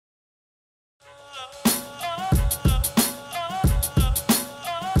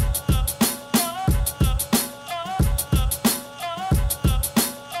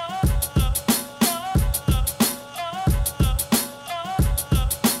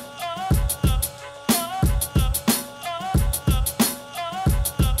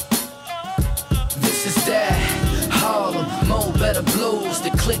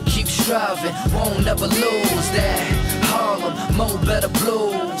striving, won't ever lose that. Harlem, more better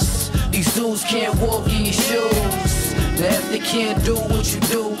blues. These dudes can't walk in your shoes. Now if they can't do what you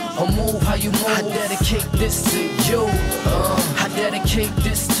do, or move how you move, I dedicate this to you. I dedicate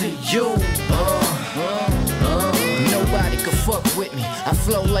this to you. Nobody can fuck with me. I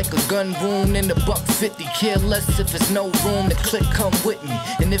flow like a gun wound in the $150. Care less if it's no room, the click come with me.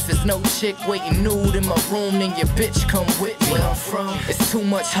 And if it's no chick waiting nude in my room, then your bitch come with me. Where I'm from, it's too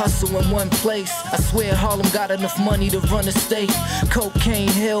much hustle in one place. I swear Harlem got enough money to run a state. Cocaine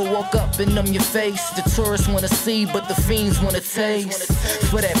Hill, walk up and numb your face. The tourists wanna see, but the fiends wanna taste.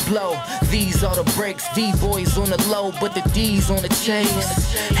 For that blow, these are the breaks. D-boys on the low, but the D's on the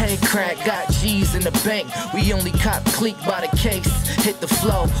chase. Head crack, got G's in the bank. We only cop clique by the case. Hit the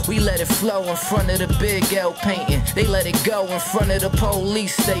flow, we let it flow in front of the big L painting. They let it go in front of the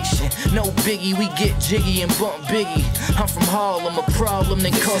police station. No biggie, we get jiggy and bump Biggie. I'm from Harlem, a problem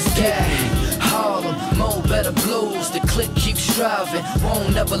that comes get me. Harlem, more better blues. The clique keeps striving,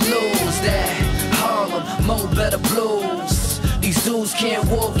 won't ever lose that. Harlem, more better blues. These dudes can't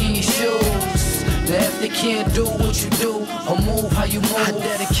walk in your shoes. Now if they can't do what you do, or move how you move, I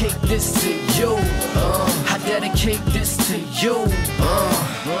dedicate this to you. I dedicate this to you.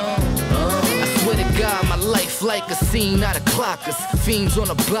 I swear to God, my life like a scene out of clockers. Fiends on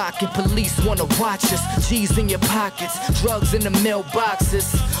the block and police wanna watch us. G's in your pockets, drugs in the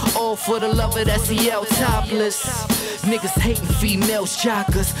mailboxes. All for the love of that CL topless. Niggas hating females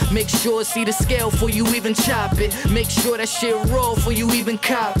chockers. Make sure see the scale before you even chop it. Make sure that shit raw before you even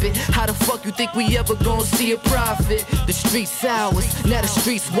cop it. How the fuck you think we ever gonna see a profit? The streets ours, now the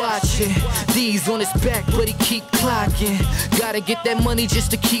streets watching. D's on his back, but he keep clocking. Gotta get that money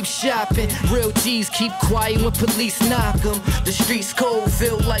just to keep shopping. Real G's keep quiet when police knock them. The streets cold,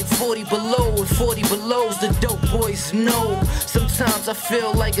 feel like 40 below. And 40 below's the dope boys know. Sometimes I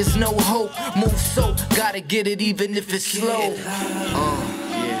feel like there's no hope. Move so, gotta get it even if it's slow.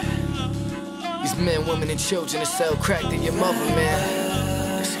 Yeah. These men, women, and children that sell crack to your mother,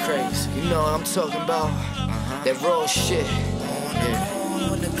 man. It's crazy. You know what I'm talking about? That raw shit. Yeah.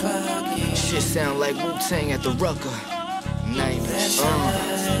 Shit sound like Wu-Tang at the Rucker. Neighbors.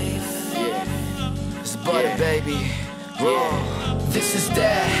 Yeah. It's butter, baby. Raw. This is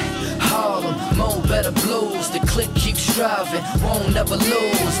that. Harlem, more better blues. The clique keeps striving, won't ever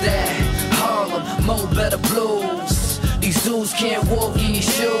lose that. Harlem, more better blues. These dudes can't walk in your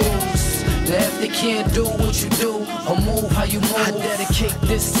shoes. Now if they can't do what you do, or move how you move, I dedicate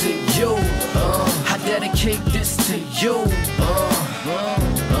this to you. I dedicate this to you.